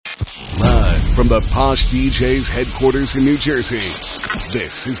from the POSH DJs headquarters in New Jersey.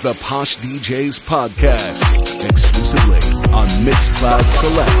 This is the POSH DJs podcast, exclusively on Mixcloud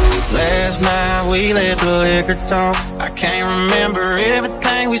Select. Last night we let the liquor talk. I can't remember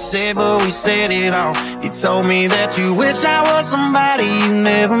everything we said, but we said it all. You told me that you wish I was somebody you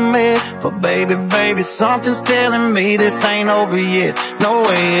never met, but baby, something's telling me this ain't over yet. No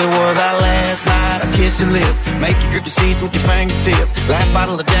way it was our last night. I kissed your lips, make you grip the seats with your fingertips. Last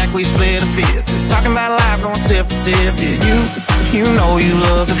bottle of Jack, we split a fifth. Just talking about life, going sip for sip. Did you know you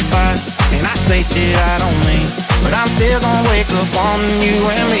love to fight, and I say shit I don't mean, but I'm still gonna wake up on you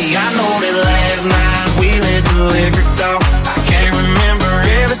and me. I know that last night we let the liquor talk. I can't remember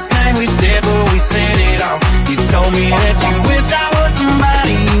everything we said, but we said it all. You told me that you wish I was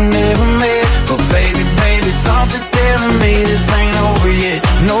somebody you never met, but baby, something's telling me this ain't over yet.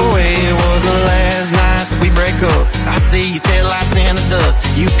 No way it was the last night we break up. I see your taillights in the dust.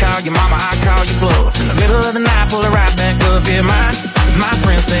 You call your mama, I call you bluff. In the middle of the night, pull her right back up. Yeah, my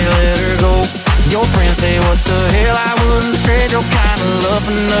friends say let her go. Your friends say what the hell, I wouldn't trade your kind of love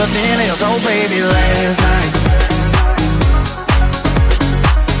for nothing else. Oh baby, last night.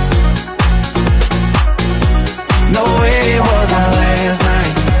 No way it was our last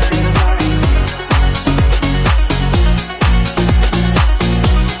night.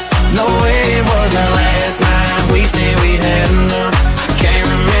 No way it was our last night. We said we had enough. I can't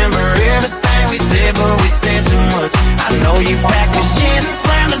remember everything we said, but we said too much. I know you packed your shit and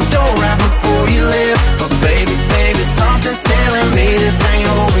slammed the door right before you left, but baby, something's telling me this ain't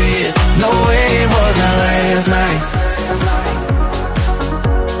over yet. No way it was our last night.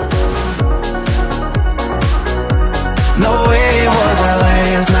 No way it was our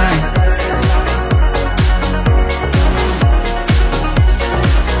last night.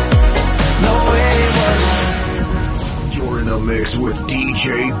 No way it was. You're in the mix with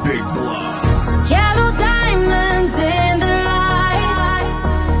DJ BigBlock. Yellow diamonds in the light,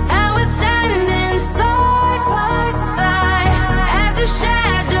 and we're standing side by side as your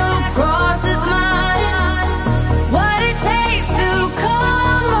shadow crosses mine. What it takes to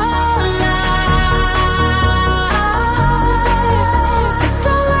come alive. It's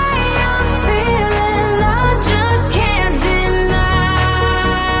the way I'm feeling, I just can't deny.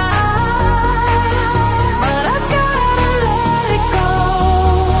 But I gotta let it go.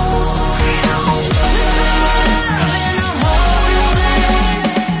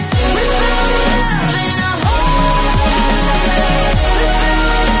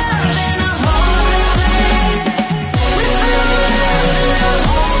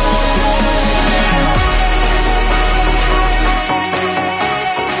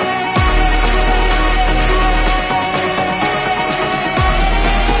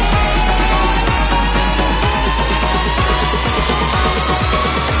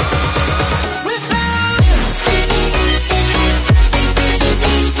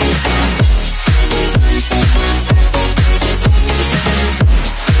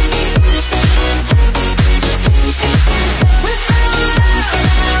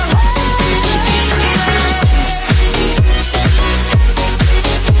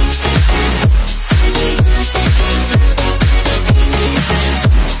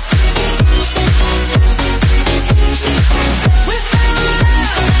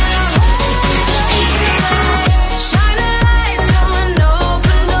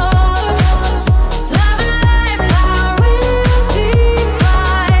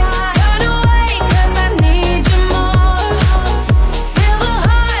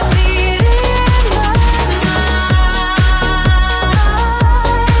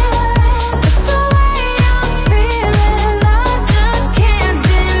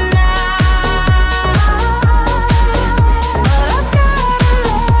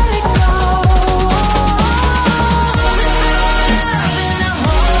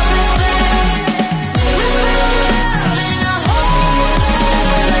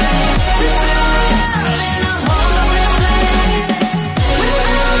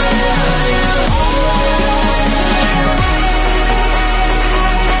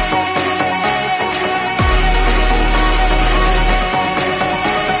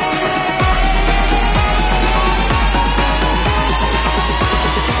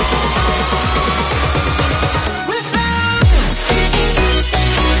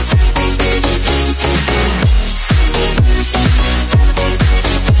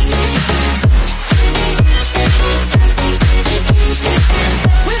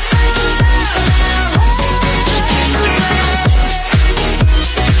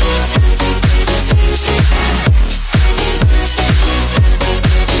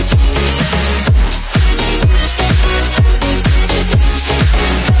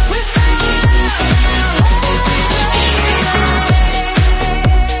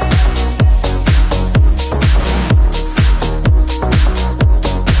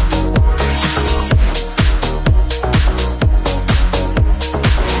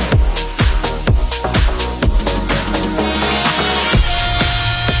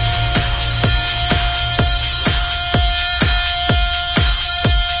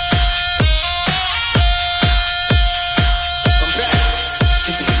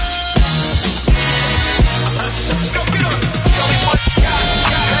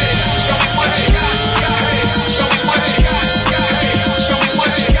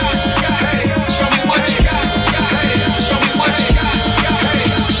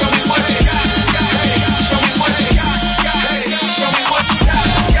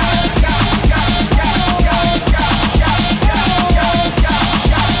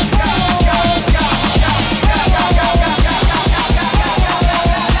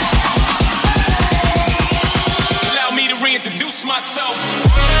 myself.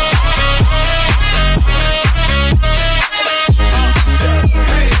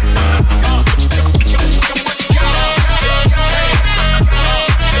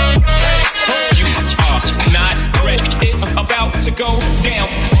 It's about to go down.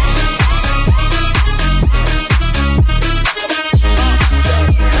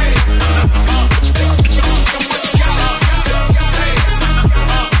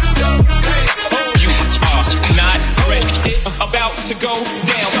 You are not ready. It's about to go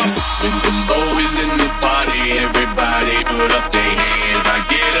down. Always in the party, everybody put up their hands. I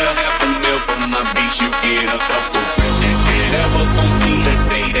get a half a mil for my beats, you get a couple. And never gon' see the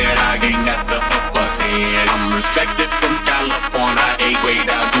day that I ain't got the upper hand. I'm respected from California, way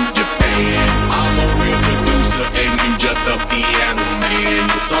down to Japan. I'm a real producer and you just a piano man.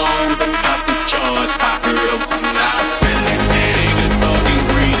 The song don't top the charts, I heard of them not a fan. Niggas talking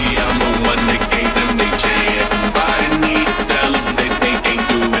greedy, I'm the one that gave them their chance. Somebody need to tell them that they can't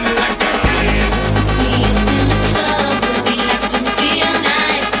do it like I can. We see us in the club, we'll be acting real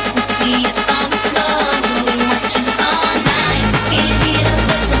nice. We see us on the floor, we'll be watching all night. Can't get up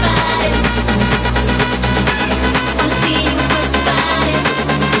with the body. We'll see you with the body. We'll see you with the body.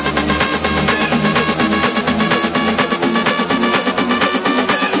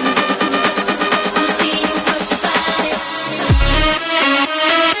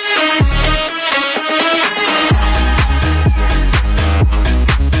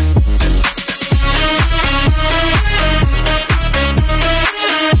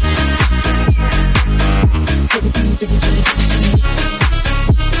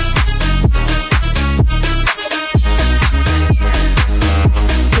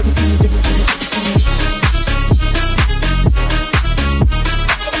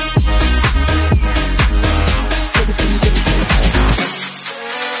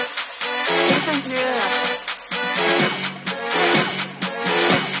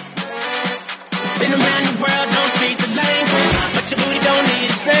 Been around the world, don't speak the language, but your booty don't need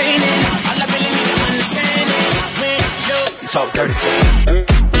explaining. All I really need to understand is when you talk dirty to me. Talk dirty to me.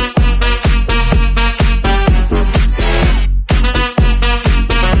 Get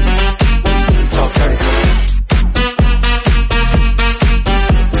jazzy. Talk dirty to me.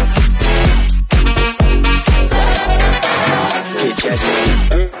 Get jazzy.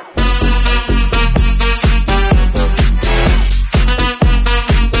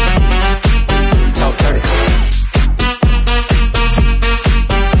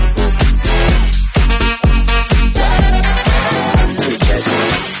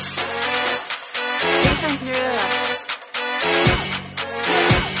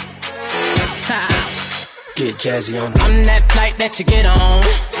 Get jazzy on. I'm that flight that you get on,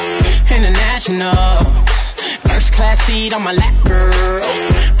 international. First class seat on my lap, girl,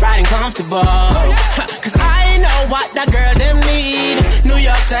 riding comfortable. Cause I know what that girl them need. New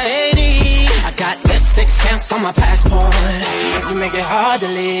York to Haiti, I got lipstick stamps on my passport. You make it hard to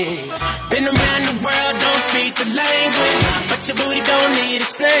leave. Been around the world, don't speak the language, but your booty don't need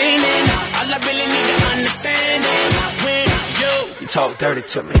explaining. All I really need to understand is when you talk dirty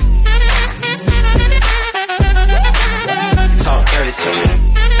to me. Talk dirty to me.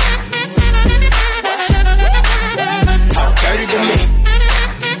 Talk dirty to me.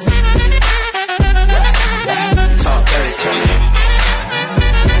 Talk dirty to me.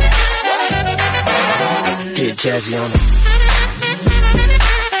 Get jazzy on it.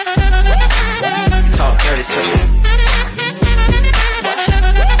 Talk dirty to me.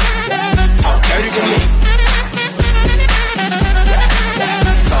 Talk dirty to me.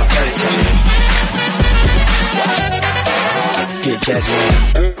 Talk dirty to me. Get jazzy on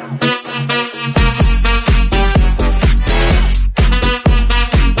it.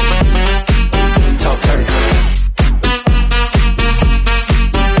 Talk dirty to me.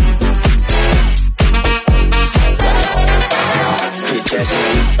 Get jazzy on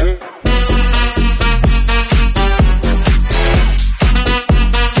it.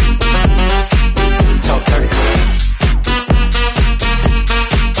 Talk dirty to me.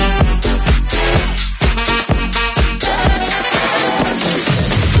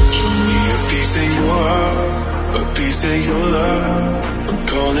 Show me a piece of your heart, a piece of your love. I'm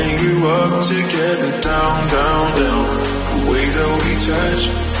calling you up to get down, down, down. The way that we touch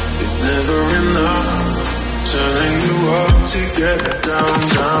is never enough. Turning you up to get down,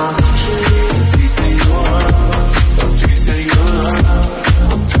 down. Show me a piece of your heart, a piece of your love.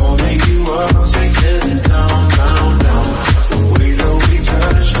 I'm calling you up to get down, down, down. The way that we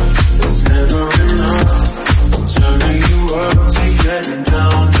touch is never enough. Turning you up to get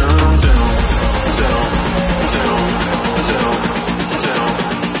down, down, down, down, down, down, down, down,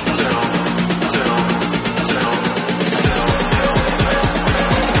 down, down, down, down, down.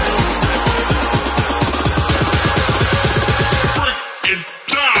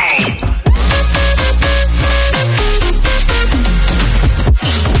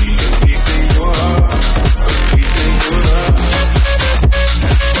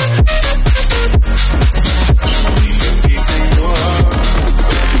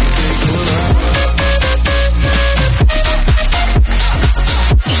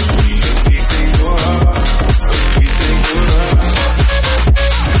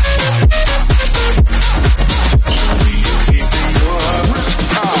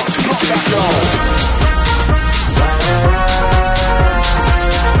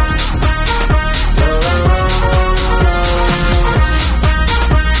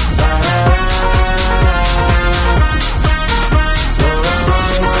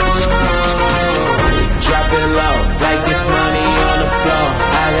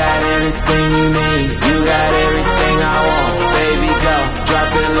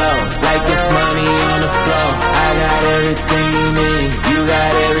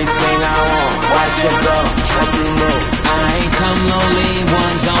 should go. I ain't come lonely,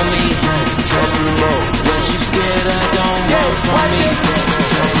 one's on me. What you scared of, don't run from me.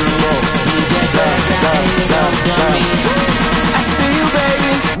 Need that bad guy, love dummy. I see you,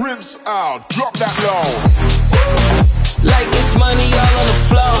 baby. Rinse out, drop that low. Like it's money all on the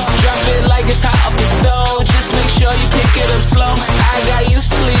floor. Drop it like it's hot off the stove. Just make sure you pick it up slow. I got used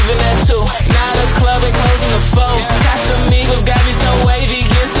to leaving that too. Now the club ain't closing the foe. Casamigos got me so wavy.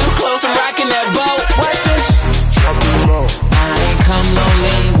 Get too close, I'm rocking that boat. Watch this. I ain't come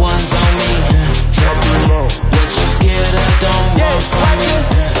lonely, one's on me. What you scared of, don't run from me.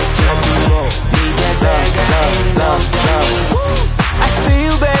 Need that bad guy, love dummy. I see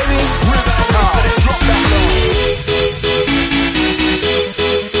you, baby. Rinse out, drop that low.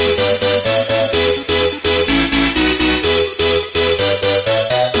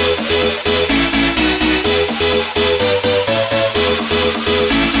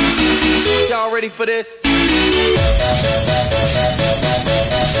 Y'all ready for this?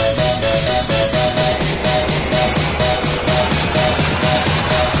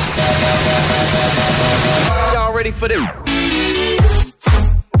 Y'all ready for this?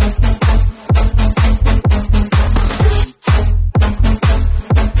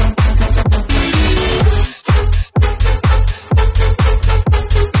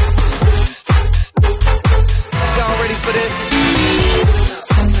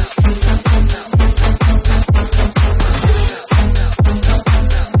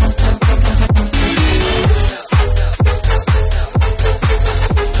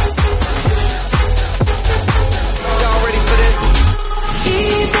 Y'all ready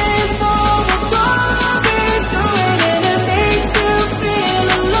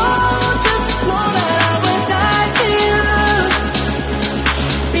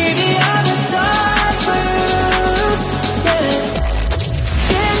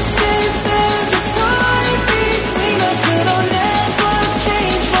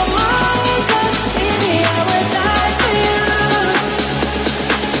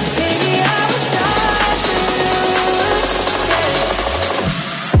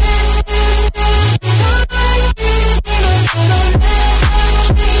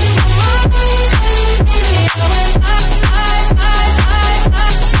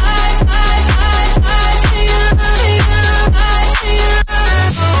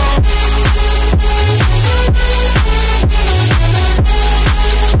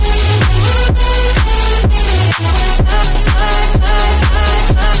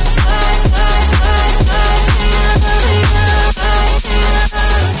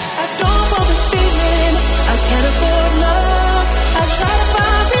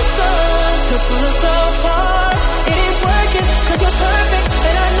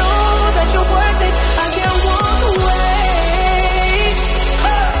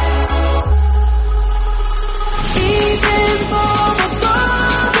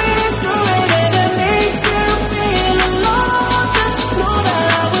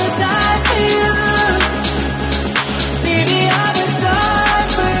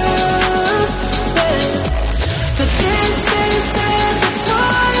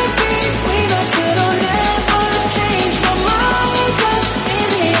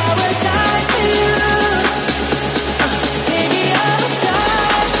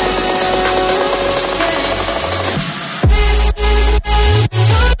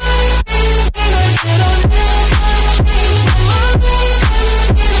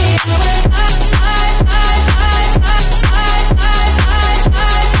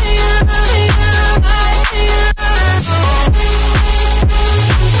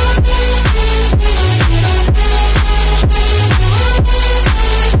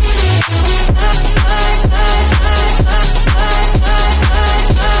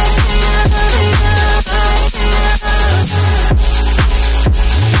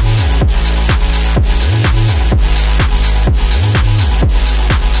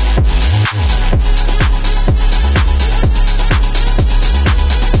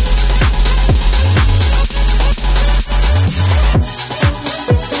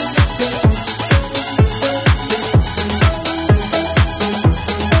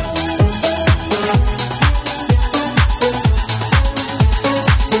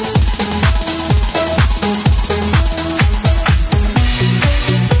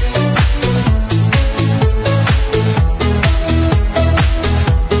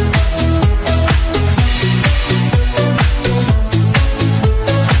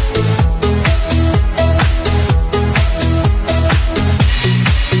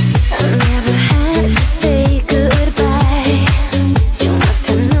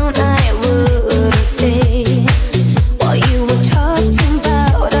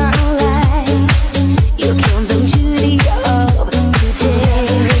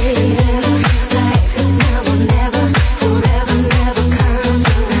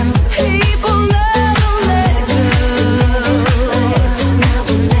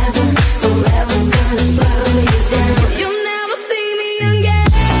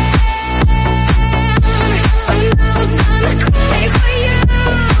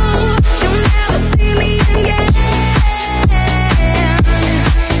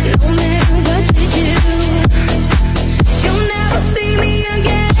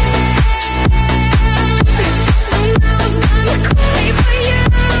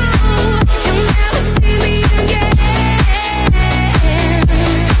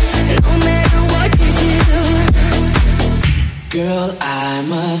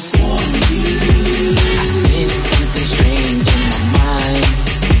eyes. I sense something strange in my mind.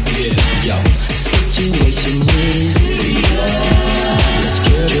 Yeah, yo, situation is let's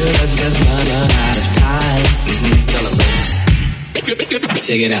cure us, let's run out of time. Tell 'em, baby.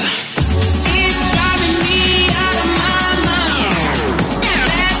 Check it out. It's driving me out of my mind.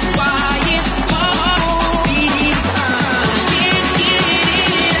 That's why it's all deep. Can't get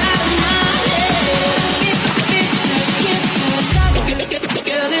it out of my head. It's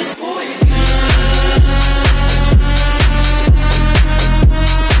girl, it's poison.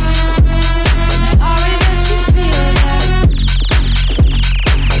 Sorry that you feel that.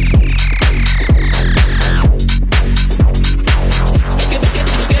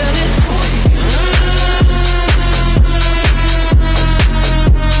 Girl, it's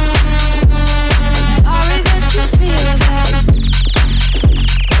sorry that you feel that. Girl,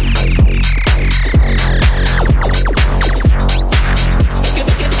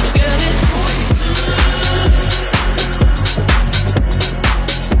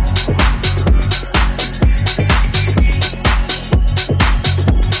 it's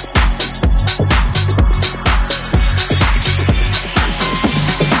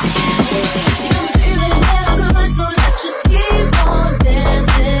feeling real good, so let's just keep on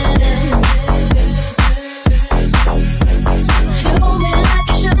dancing. You hold me like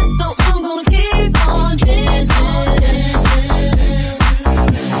you should, so I'm gonna keep on dancing.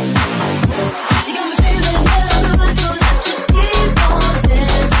 You got me feeling real good, so let's just keep on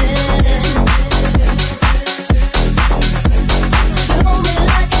dancing. You hold me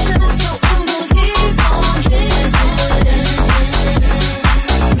like you should, so I'm gonna keep on dancing.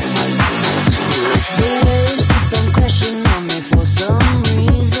 The waves keep on crashing on me for some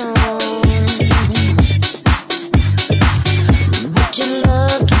reason, but your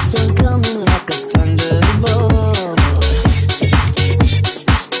love keeps on coming like a thunderbolt.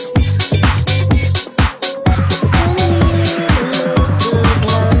 Pulling you to the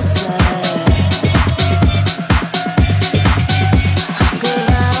closer, 'cause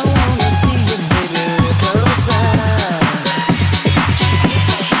I wanna see you, baby, closer.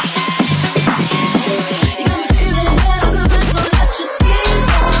 You got me feeling real good, so let's just keep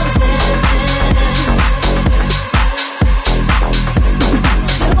on dancing.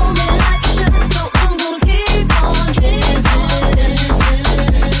 You hold me like you should, so I'm gonna keep on dancing.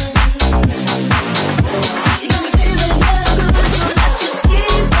 You got me feeling real good, so let's just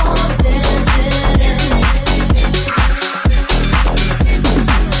keep on dancing.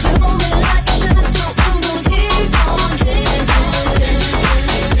 You hold me like you should, so I'm gonna keep on dancing.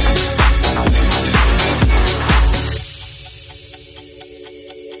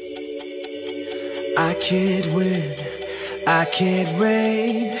 I can't win, I can't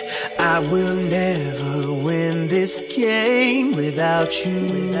reign. I will never win this game without you,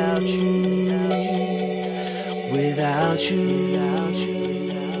 without you, without you, without you.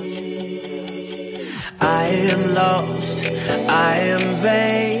 I am lost, I am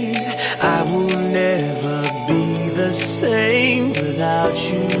vain. I will never be the same without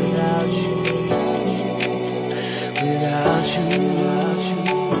you, without you, without you, without you.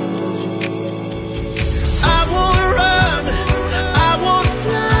 I won't run, I won't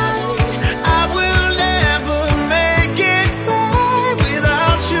fly. I will never make it by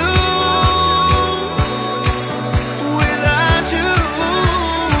without you, without you.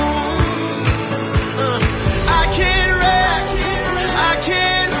 I can't rest, I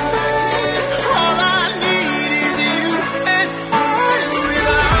can't fight. All I need is you and I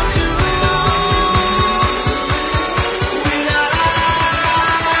without you.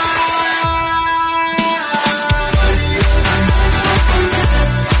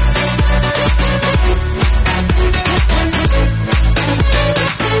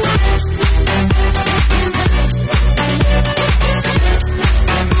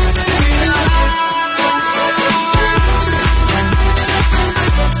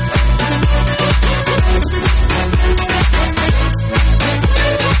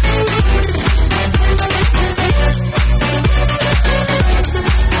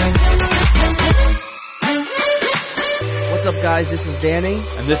 What's up, guys? This is Danny,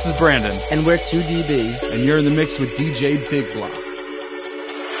 And this is Brandon, and we're 2DB. and you're in the mix with DJ BigBlock.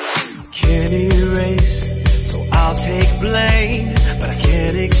 Can't erase, so I'll take blame, but I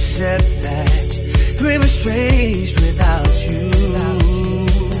can't accept that we were estranged without you,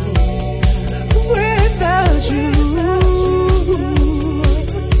 without you.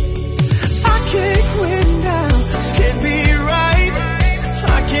 I can't quit now, this can't be right.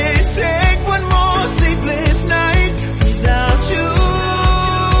 I can't take one more sleepless night without you,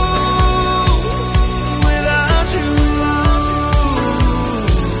 without you.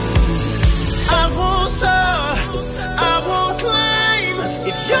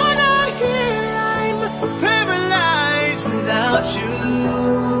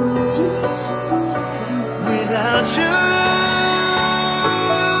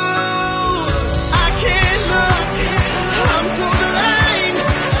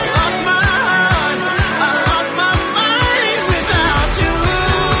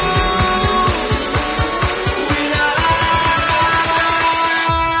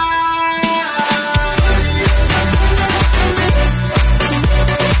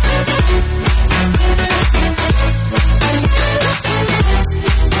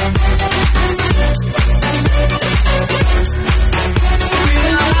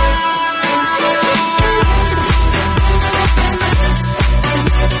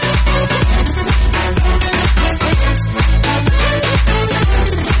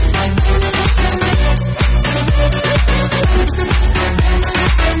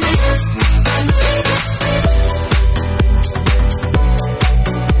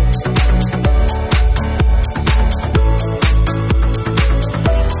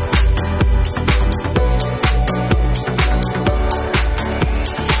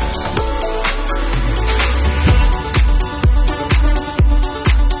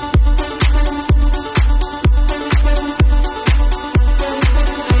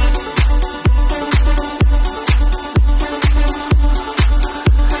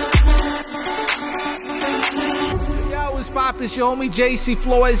 This your homie JC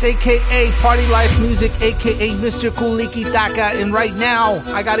Flores, aka Party Life Music, aka Mr. Kuliki Daka. And right now,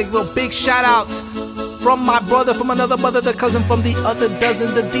 I gotta give a big shout out from my brother, from another brother, the cousin from the other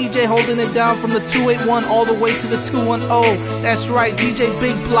dozen, the DJ holding it down from the 281 all the way to the 210. That's right, DJ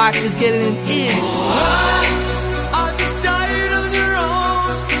BigBlock is getting it in. I just died on your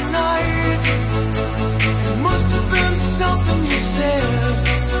arms tonight. It must have been something you said.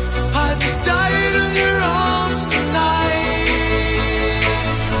 I just died on your arms tonight.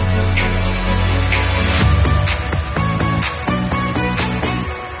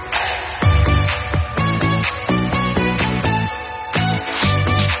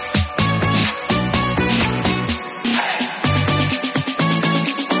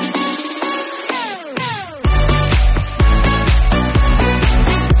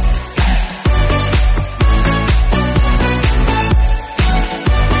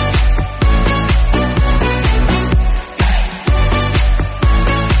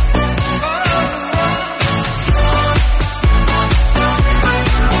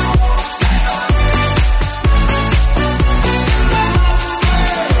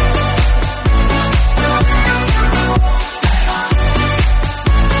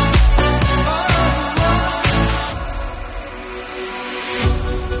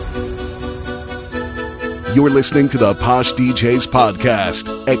 You're listening to the Posh DJs podcast,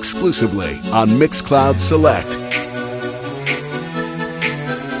 exclusively on Mixcloud Select.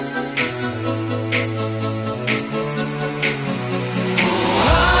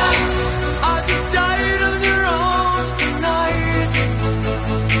 I just died on your arms tonight.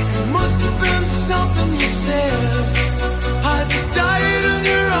 It must have been something you said. I just died on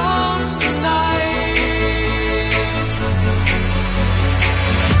your arms tonight.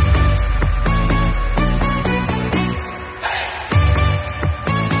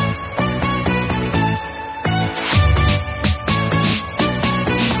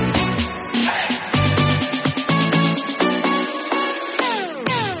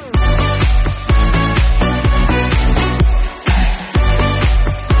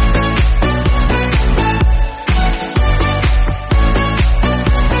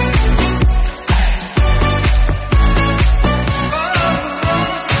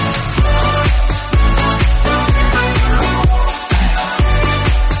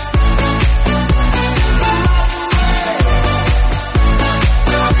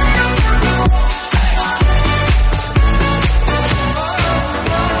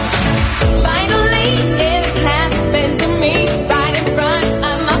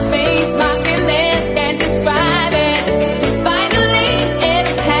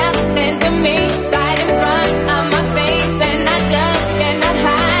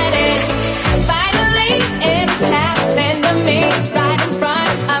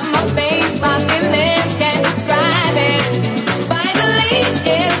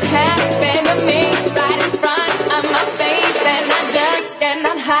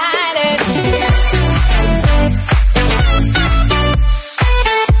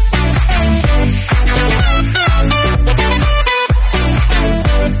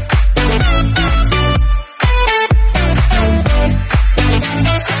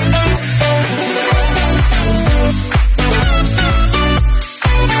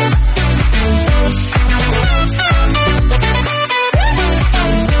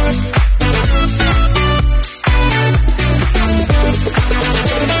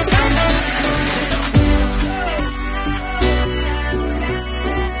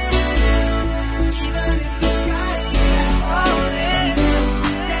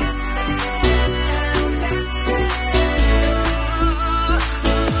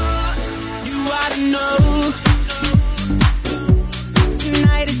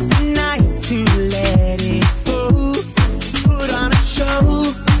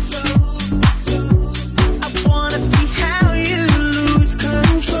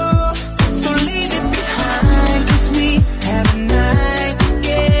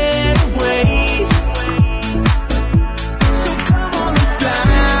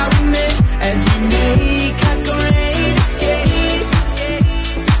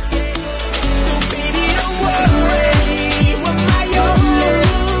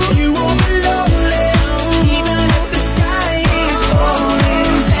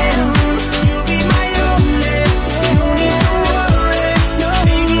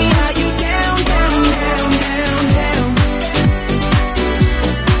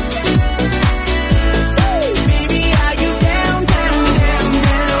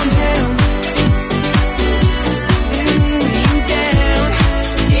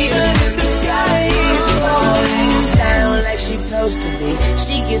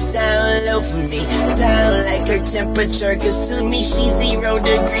 She gets down low for me, down like her temperature. Cause to me she's 0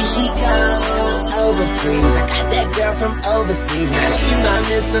 degrees, she cold over freeze. I got that girl from overseas, now she's my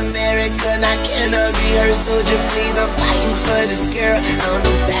Miss America. Now can I be her soldier, please? I'm fighting for this girl on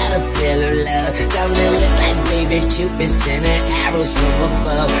the battlefield of love. Don't it look like baby Cupid sending arrows from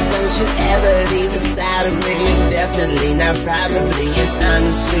above? Don't you ever leave aside of me, definitely not probably. And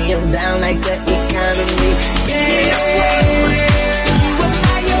honestly, I'm down like the economy. Yeah.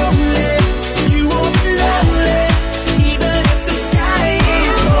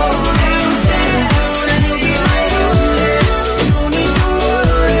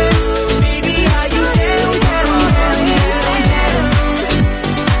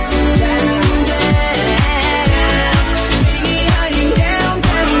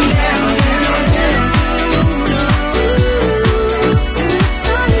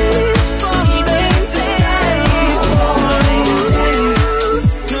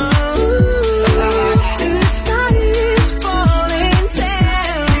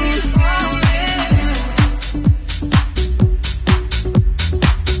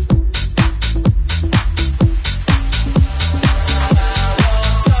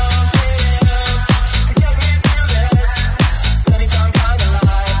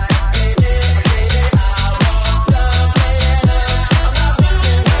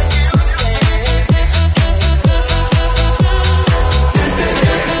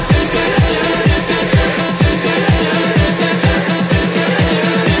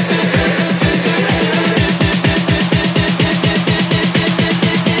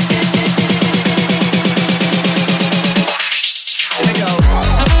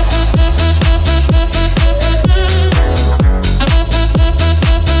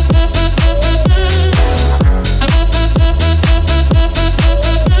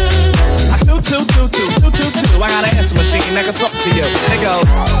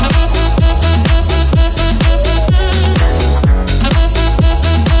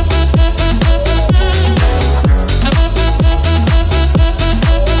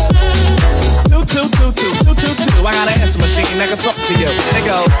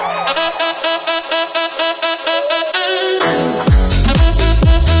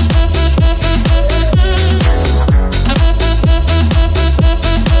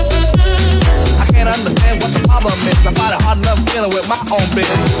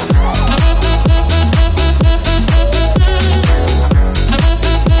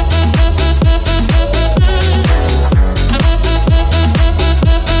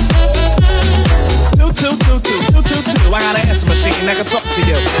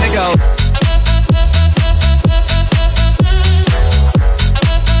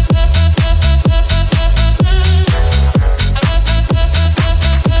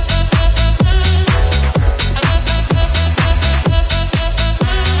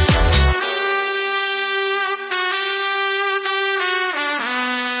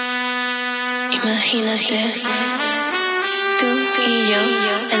 Imagínate, tú y yo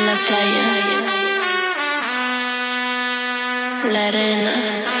en la playa, la arena,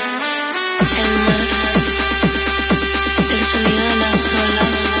 el mar, el sonido de las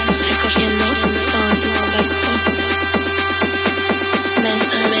olas recorriendo todo tu cuerpo.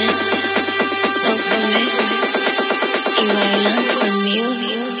 Bésame, tócame y baila conmigo.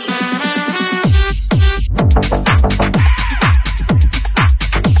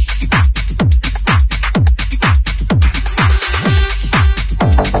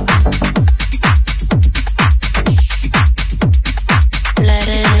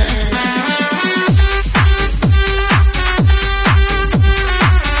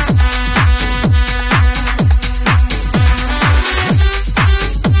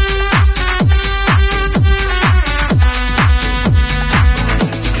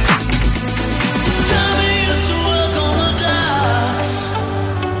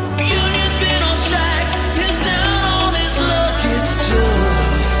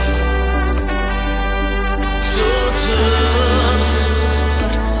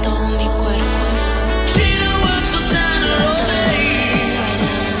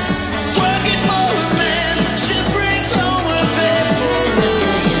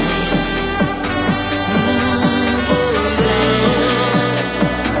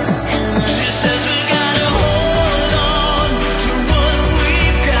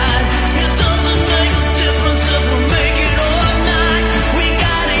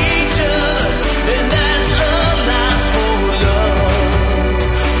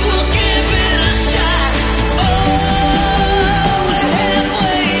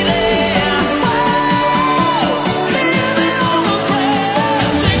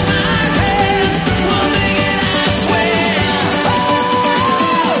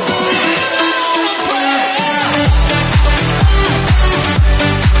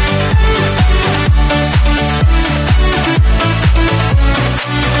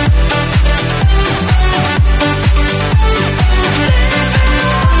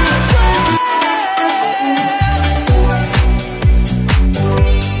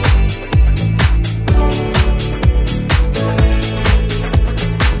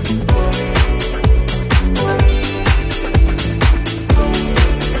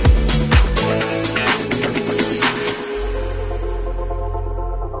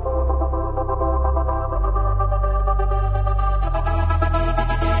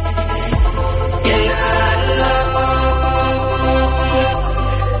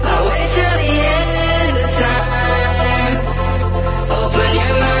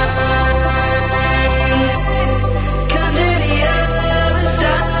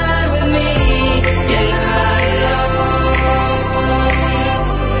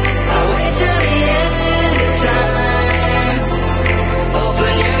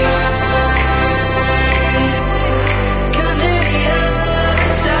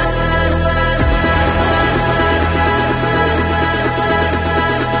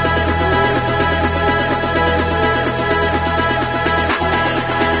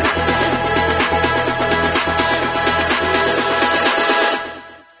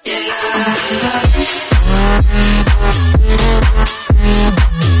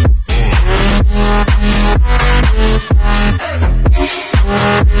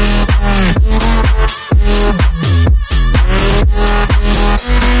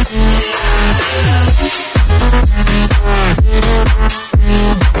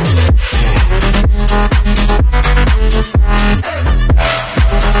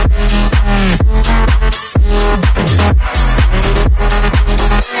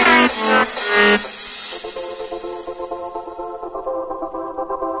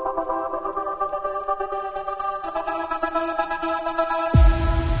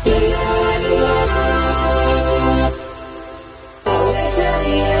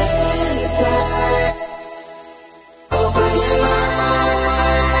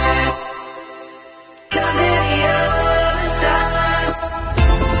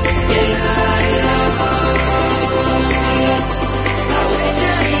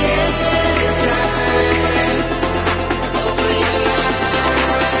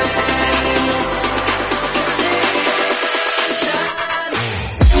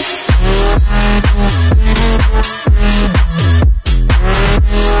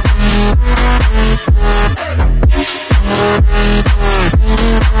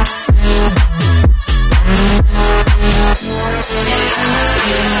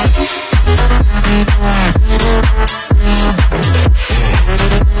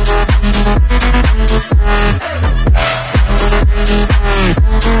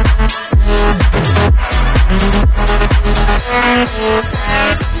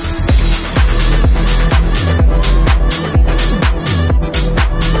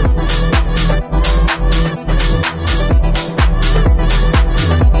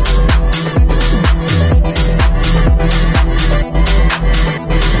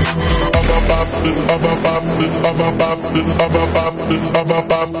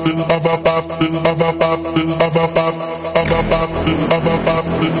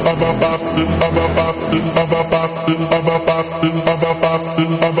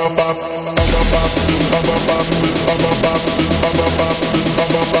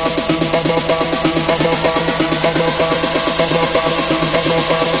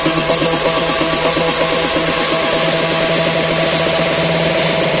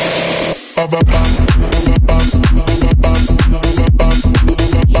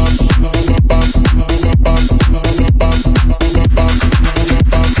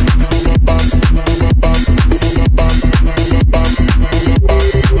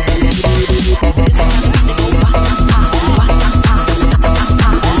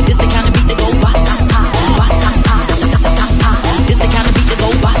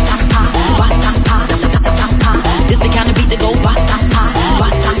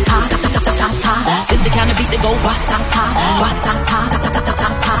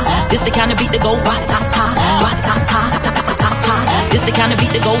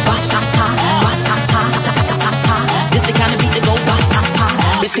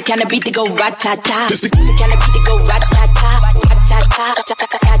 Kind of beat to go rat-ta-ta. This the kind of beat to go rat-ta-ta, rat-ta-ta.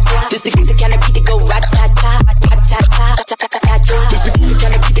 This the kind of beat to go rat-ta-ta, rat-ta-ta. This the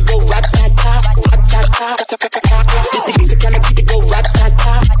kind of beat to go rat-ta-ta, rat-ta-ta. This the kind of beat to go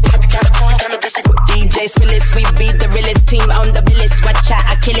rat-ta-ta, rat-ta-ta. DJ Spillis, we be the realest team on the billis. Watch out,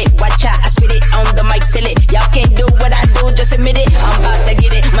 I kill it. Watch out, I spit it on the mic, fill it. Y'all can't do what I do, just admit it. I'm about to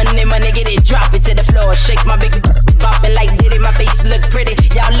get it, money, get it. Drop it to the floor, shake my big bopping like did it. My face look pretty.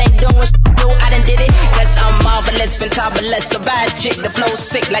 Y'all ain't doing shit, no, I done did it. Cause I'm marvelous, fantabulous. A bad chick, the flow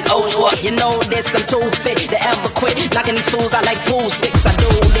sick like oh what? You know this, I'm too fit to ever quit. Knocking these fools out like pool sticks. I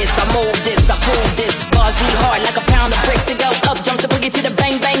do this, I move this, I pull this. Bars beat hard like a pound of bricks. And go up, jump the boogie to the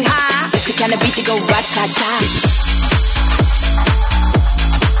bang bang high. It's the kind of beat to go rat-ta-ta.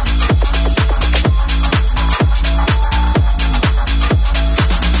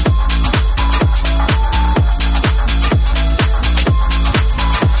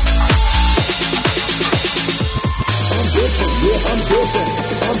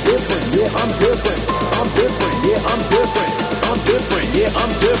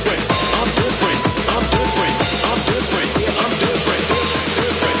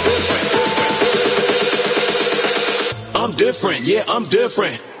 Yeah, I'm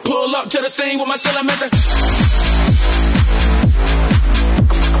different. Pull up to the scene with my cellar. I'm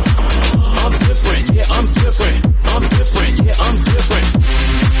different. Yeah, I'm different. I'm different. Yeah, I'm different.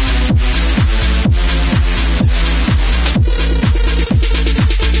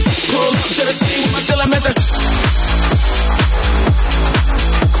 Pull up to the scene with my cellar. I'm different.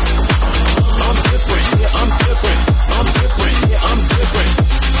 Yeah, I'm different. I'm different. Yeah, I'm different.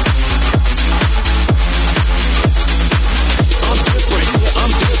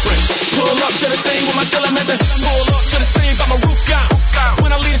 Pull up to the scene with my cellar messing. Pull up to the scene, got my roof gone.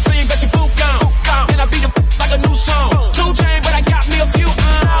 When I leave the scene, got your boot gone. And I beat it like a new song. 2 chain, but I got me a few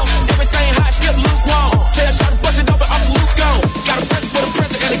everything hot, skip lukewarm. Tell a shot to bust it open, I'm the loop gone. Got a present for the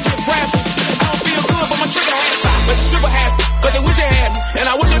present and a gift wrap. I don't feel good, but my trigger had it. But the stripper had it, but they wish it had me. And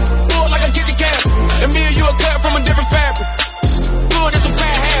I wish it pulled like a kitty cat. And me and you are cut from a different fabric. Good as a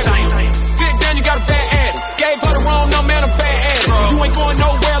bad habit. Sit down, you got a bad addict. Gave her the wrong number, man, a bad addict. You ain't going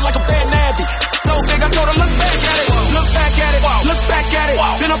nowhere like a bad nabby. So big, I told her, look back at it. Look back at it. Look back at it.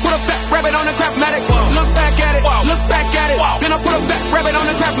 Then I put a fat rabbit on the Craftmatic. Look back at it. Look back at it. Then I put a fat rabbit on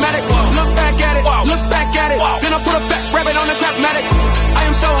the Craftmatic. Look back at it. Look back at it. Then I put a fat rabbit on the Craftmatic. I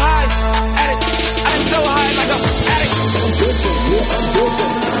am so high at it. I am so high like a addict. I'm different. Yeah, I'm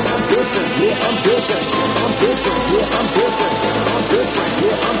different. I'm different. Yeah, I'm different. I'm different. Yeah, I'm different. I'm different.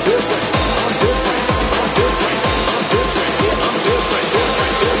 Yeah, I'm different. I'm different. I'm different. I'm different. Yeah, I'm different.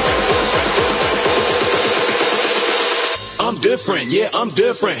 I'm different, yeah, I'm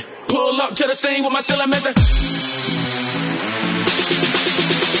different. Pull up to the scene with my cellar messing.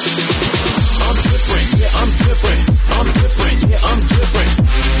 I'm different, yeah, I'm different. I'm different, yeah, I'm different.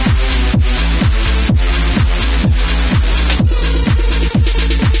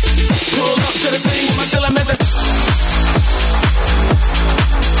 Pull up to the scene with my cellar messing.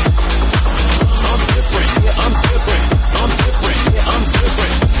 I'm different, yeah, I'm different. I'm different, yeah, I'm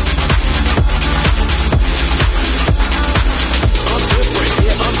different.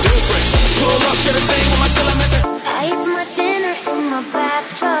 Pull up to the thing with my cellar messing. I eat my dinner in my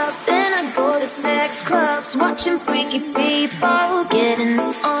bathtub, then I go to sex clubs, watching freaky people getting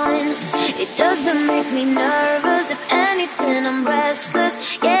on. It doesn't make me nervous, if anything I'm restless.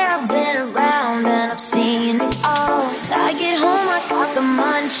 Yeah, I've been around and I've seen it all. I get home, I got the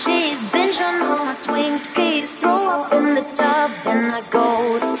munchies, binge on all my Twinkies, throw up in the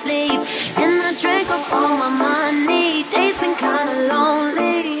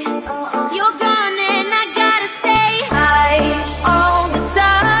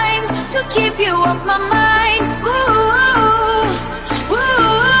off my mind. Ooh,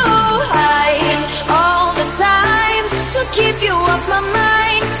 high all the time to keep you off my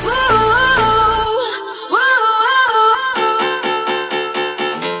mind.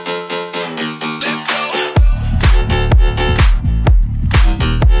 Let's go.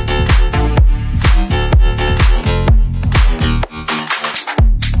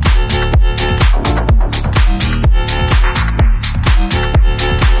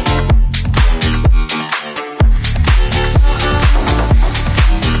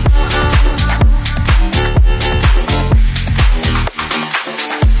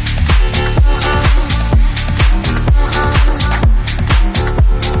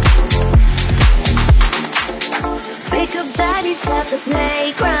 At the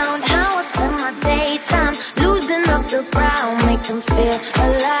playground, how I spend my daytime, losing up the frown, make them feel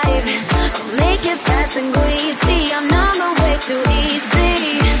alive. I'll make it fast and greasy, I'm never way too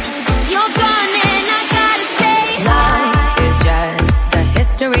easy. You're gone and I gotta stay. Life is just a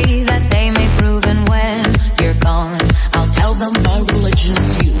history that they may prove, and when you're gone, I'll tell them my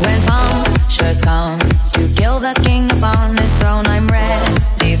religion's you. When punctures comes to kill the king upon his throne, I'm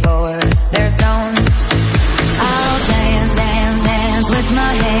ready for their stones. I'll dance, dance, dance with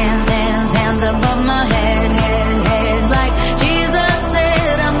my hands, hands, hands above my head, head, head. Like Jesus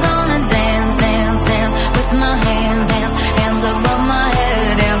said, I'm gonna dance, dance, dance with my hands, hands, hands above my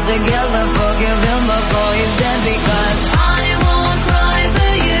head. Dance together, forgive him before he's dead, because I won't cry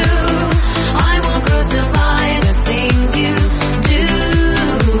for you, I won't crucify the things you do.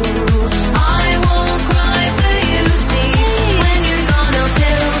 I won't cry for you, see, when you're gone I'll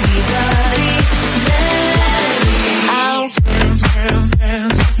still be bloody. I'll dance, dance,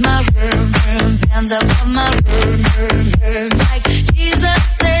 dance with my hands, hands, hands above my head. Like Jesus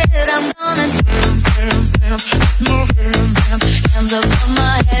said, I'm gonna dance, dance, dance with my hands, hands, hands above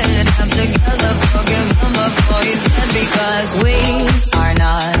my head. Hands together, forgive him before he's dead, because we are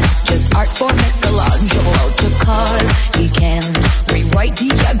not just art for Michelangelo to card. He can't rewrite the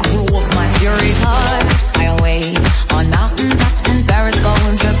aggro of my fury heart. I wait on mountaintops in Paris,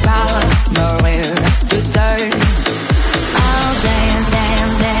 going to power, nowhere to turn. I'll dance,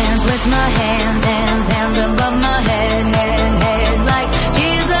 dance, dance with my hands, hands, hands above my head, head, head. Like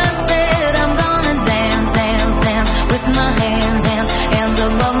Jesus said, I'm gonna dance, dance, dance with my hands, hands, hands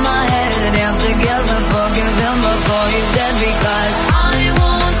above my head. Dance together, forgive him before he's dead, because I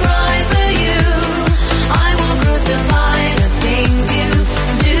won't cry for you, I won't crucify the things you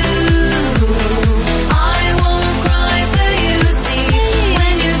do. I won't cry for you, see,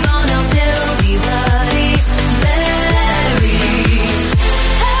 when you're gone I'll still be bloody Mary.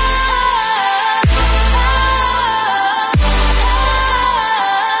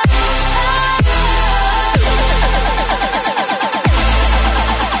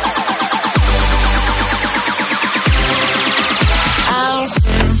 I'll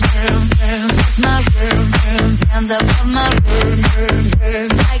dance, dance, dance with my hands, hands, hands above my head.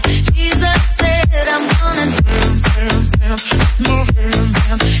 Like Jesus said, I'm gonna dance, dance, dance with my hands,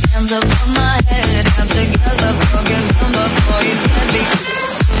 hands, hands above my head. Hands together, forgive him before he's dead, because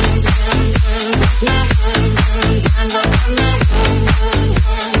hands above my head.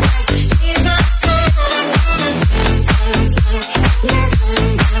 Jesus said, I'm gonna dance, dance, dance with my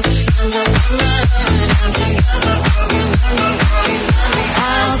hands, hands, hands above my head. Hands together, forgive him before he's dead, because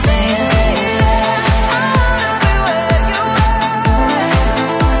I'll dance everywhere you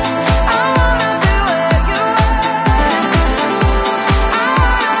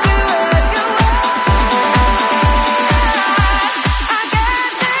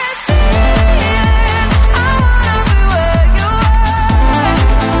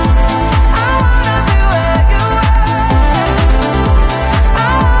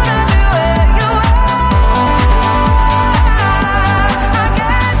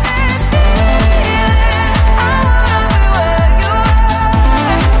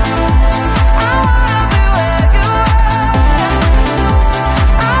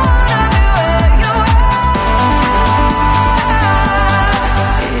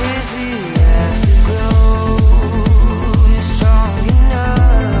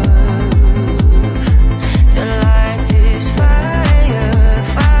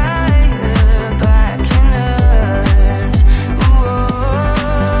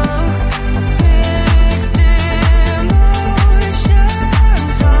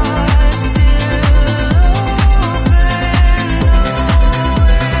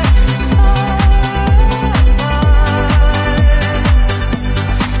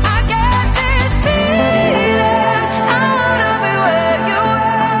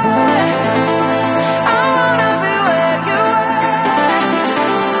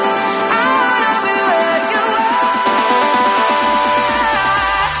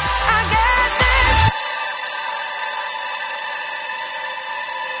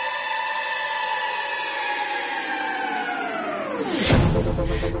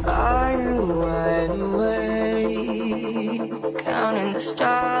Are you wide awake, counting the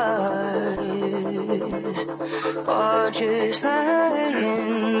stars, or just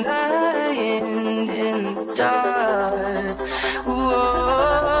lying in the dark?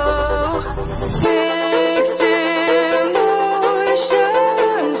 Whoa, mixed emotions,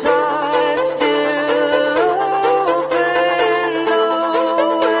 heart still open,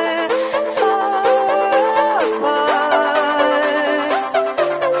 though we're far apart.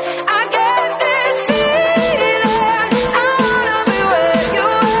 I get this feeling, I wanna be where you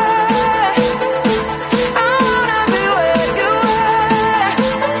are. I wanna be where you are.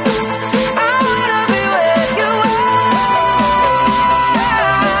 I wanna be where you are.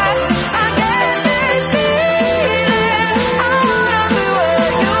 I get this feeling, I wanna be where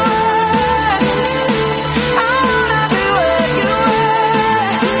you are. I wanna be where you are.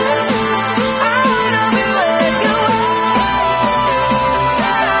 I wanna be where you are.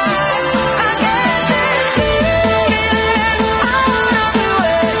 I get this feeling, I wanna be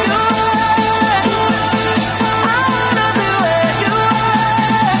where you are. I wanna be where you are.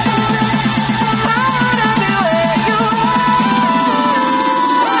 I wanna be where you are.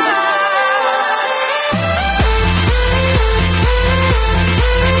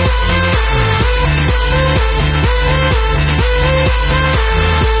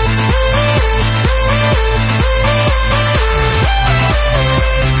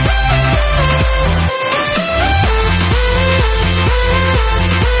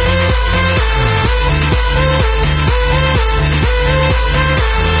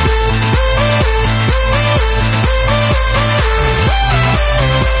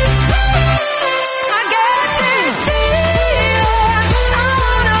 I get this feeling, I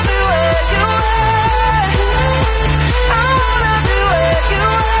wanna be where you are. I wanna be where you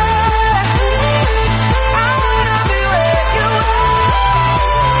are. I wanna be where you are.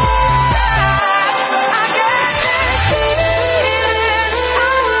 I get this feeling,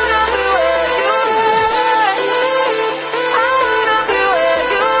 I wanna be where you are. I wanna be where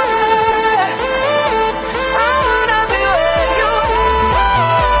you are. I wanna be where you are.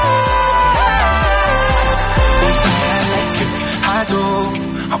 I do.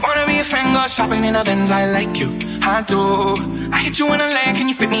 I wanna be a friend, go shopping in a Benz. I like you. I do. I hit you in a land, can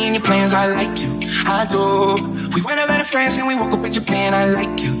you fit me in your plans? I like you. I do. We went over to France and we woke up in Japan. I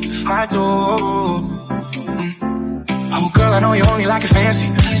like you. I do. Oh girl, I know you only like it fancy,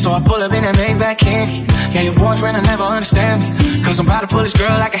 so I pull up in that Maybach candy. Yeah, your boyfriend will never understand me, cause I'm about to pull this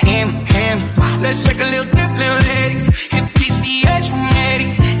girl like a hand. Let's take a little dip, little lady. Hit PCH 180.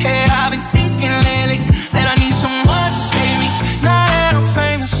 Hey, I've been thinking lately that I need someone to save me. Now that I'm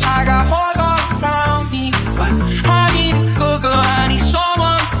famous, I got hoes all around me, but I need a good girl, I need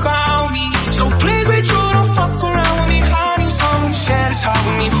someone to ground me. So please be true, don't fuck around with me. I need someone to share this heart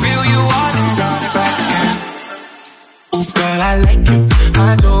with me, feel you all and run it back again. Oh girl, I like you,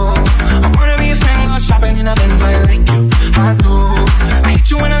 I do. I wanna be a friend, go shopping in a Benz. I like you, I do. I hit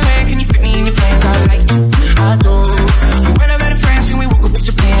you in a leg, can you fit me in your plans? I like you, I do. We went over to France and we woke up in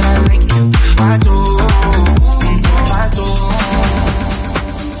Japan. I like you, I do. I do.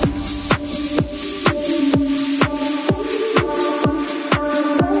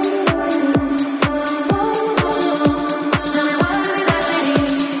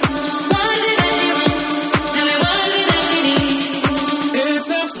 It's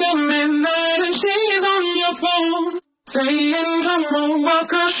after midnight and she's on your phone, saying come over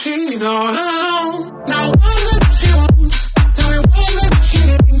 'cause she's all alone. Now what is it that she wants? Tell me what is it that she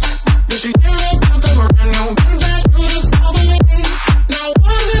needs? Does she hear about the brand new Benz that you just bought for me? Now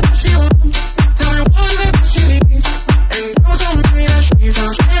what is it that she wants? Tell me what is it that she needs? And you told me that she's a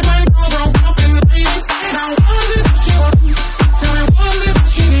straight man who broke up in ladies. Now what is it that she wants? Tell me what is it that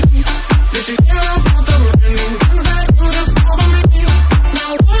she needs? Does she hear about the brand new Benz that you just bought for me?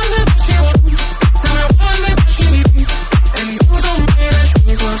 Now what is it that she wants? Tell me what is it that she needs? And you told me that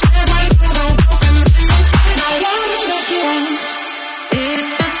she's a straight man who broke up in ladies. Now what is it that she wants? It's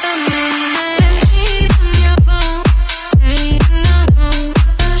just a minute and he's on your phone, saying I'm on,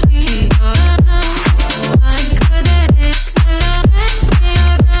 she's all alone. I couldn't hit the next way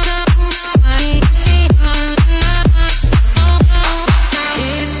I don't know. Why is she calling my heart so low?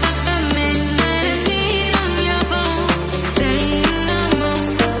 It's just a minute and he's on your phone, saying I'm on,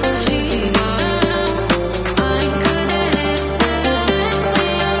 she's all alone. I couldn't hit the next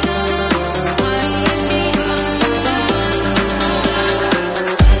way I don't know.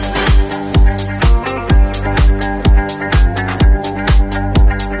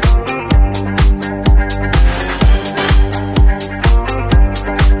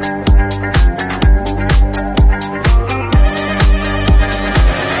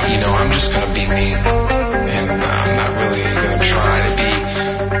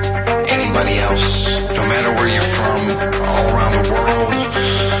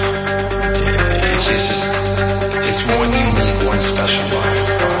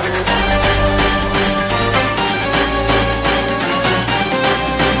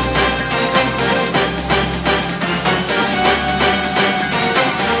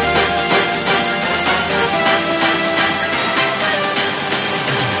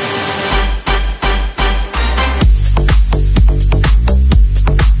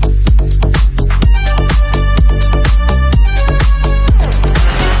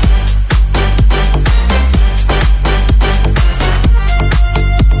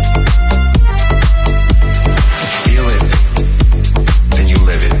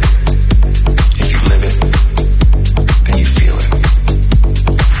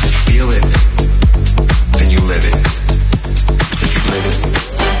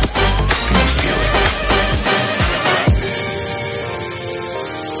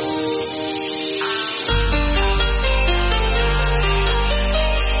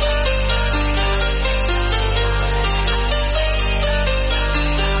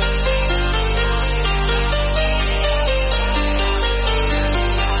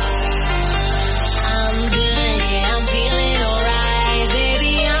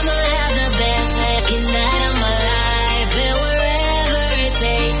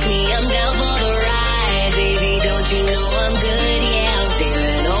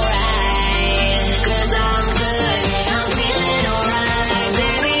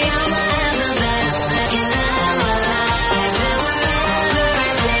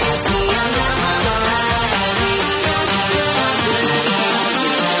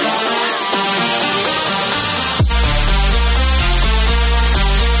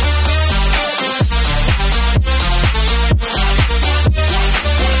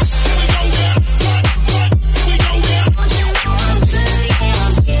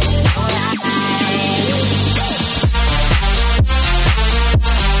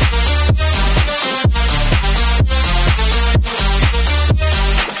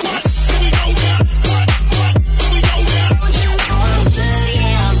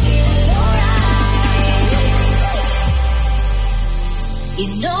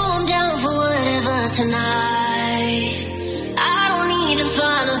 know I'm down for whatever tonight. I don't need the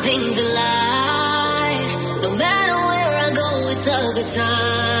final things in life. No matter where I go, it's a good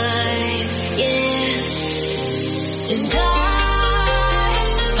time. Yeah. And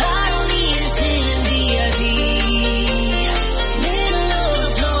I don't need to sit in VIP. Middle of the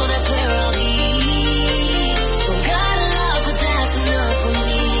floor, that's where I'll be. Don't got a lot, but that's enough for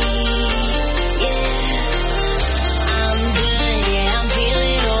me. Yeah. I'm good, yeah, I'm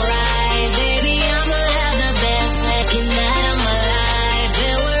feeling alright. Baby, I'ma have the best second night of my life.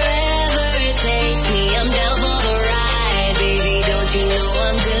 And wherever it takes me, I'm down for the ride. Baby, don't you know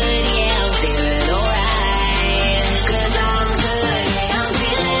I'm good? Yeah, I'm feeling alright. 'Cause I'm good, yeah, I'm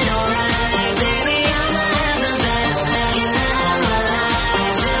feeling alright. Baby, I'ma have the best second night of my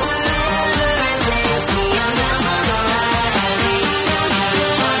life. And wherever it takes me, I'm down for the ride. Baby, don't you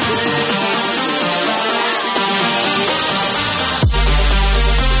know I'm good? Yeah, I'm feeling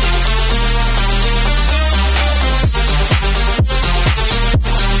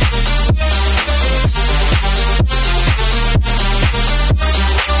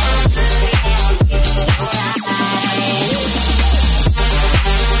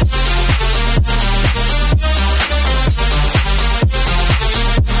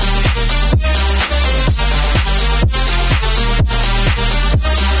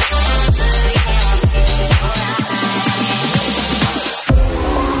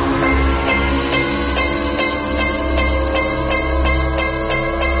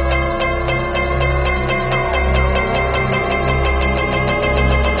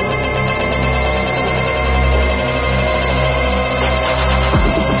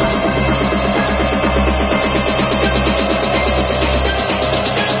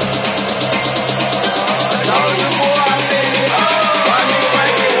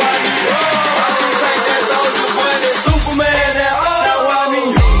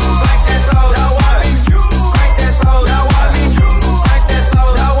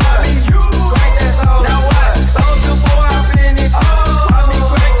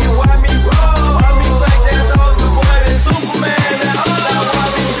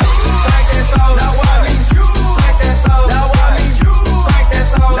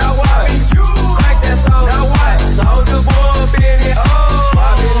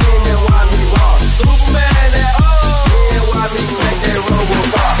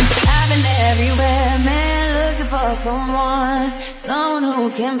someone who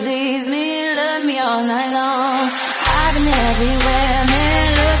can please me, love me all night long. I've been everywhere, man,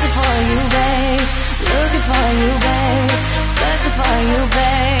 looking for you, babe. Looking for you, babe. Searching for you,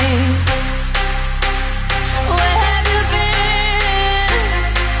 babe. Where have you been?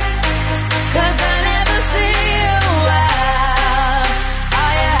 'Cause I never see you out.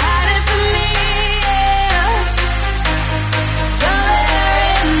 Are you hiding from me? Yeah. Somewhere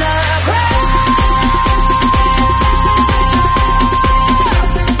in the crowd.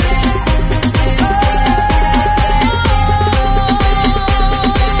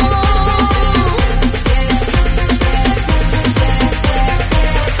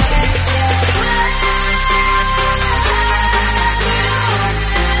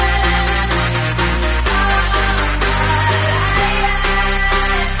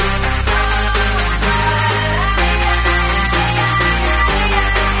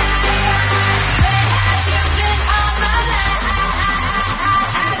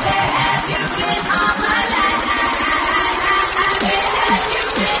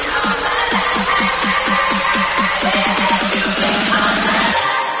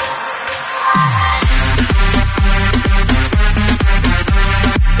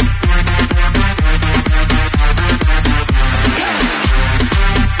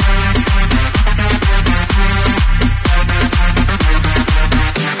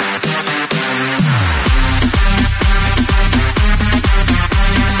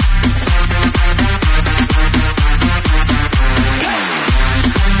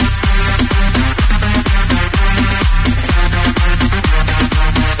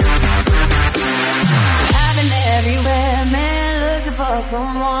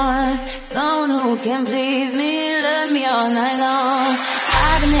 Someone who can please me, love me all night long.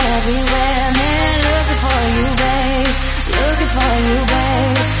 I've been everywhere, man, looking for you, babe. Looking for you,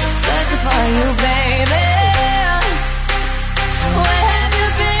 babe. Searching for you, baby. Where have you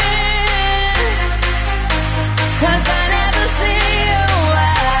been? 'Cause I never see you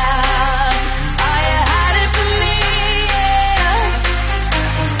out. Are you hiding from me? Yeah.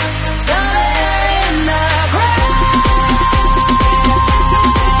 Somewhere in the crowd.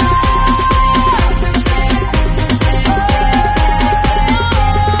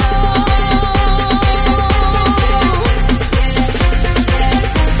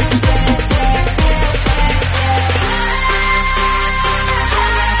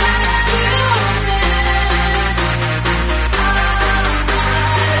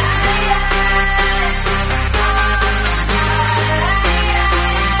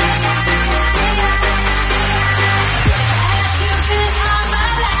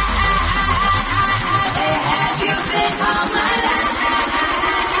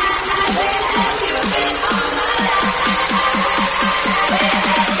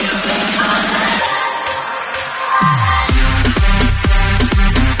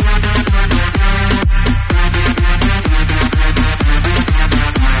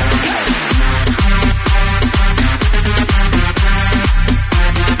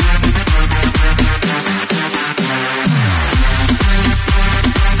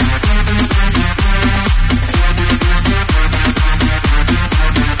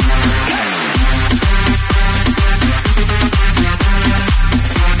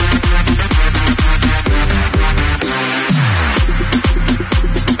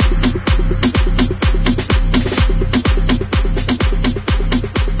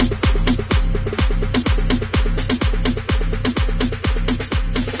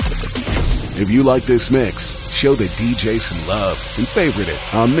 If you like this mix, show the DJ some love and favorite it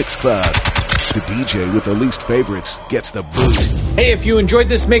on Mixcloud. The DJ with the least favorites gets the boot. Hey, if you enjoyed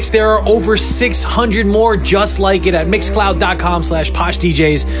this mix, there are over 600 more just like it at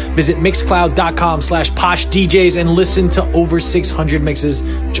mixcloud.com/poshdjs. Visit mixcloud.com/poshdjs and listen to over 600 mixes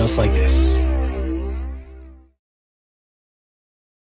just like this.